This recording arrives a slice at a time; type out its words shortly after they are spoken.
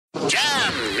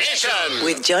Mission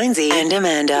with Jonesy and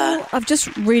Amanda. I'm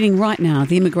just reading right now,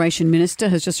 the Immigration Minister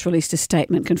has just released a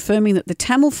statement confirming that the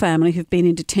Tamil family who've been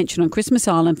in detention on Christmas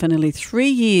Island for nearly 3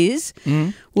 years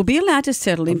will be allowed to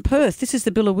settle in Perth. This is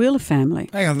the Billawheeler family.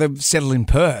 Hang on, they've settled in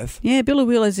Perth? Yeah,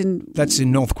 Billawheeler's in... That's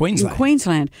in North Queensland. In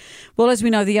Queensland. Well, as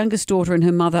we know, the youngest daughter and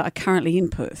her mother are currently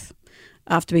in Perth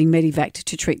after being medevaced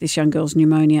to treat this young girl's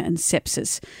pneumonia and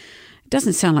sepsis. It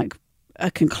doesn't sound like a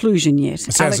conclusion yet.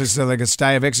 It sounds like a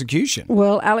stay of execution.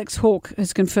 Well, Alex Hawke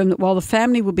has confirmed that while the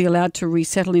family will be allowed to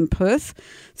resettle in Perth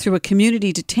through a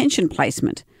community detention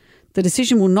placement, the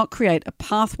decision will not create a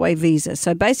pathway visa.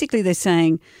 So basically they're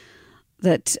saying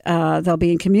that they'll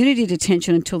be in community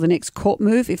detention until the next court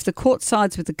move. If the court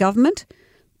sides with the government,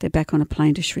 they're back on a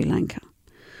plane to Sri Lanka.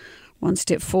 One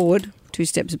step forward, 2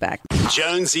 steps back.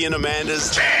 Jonesy and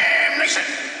Amanda's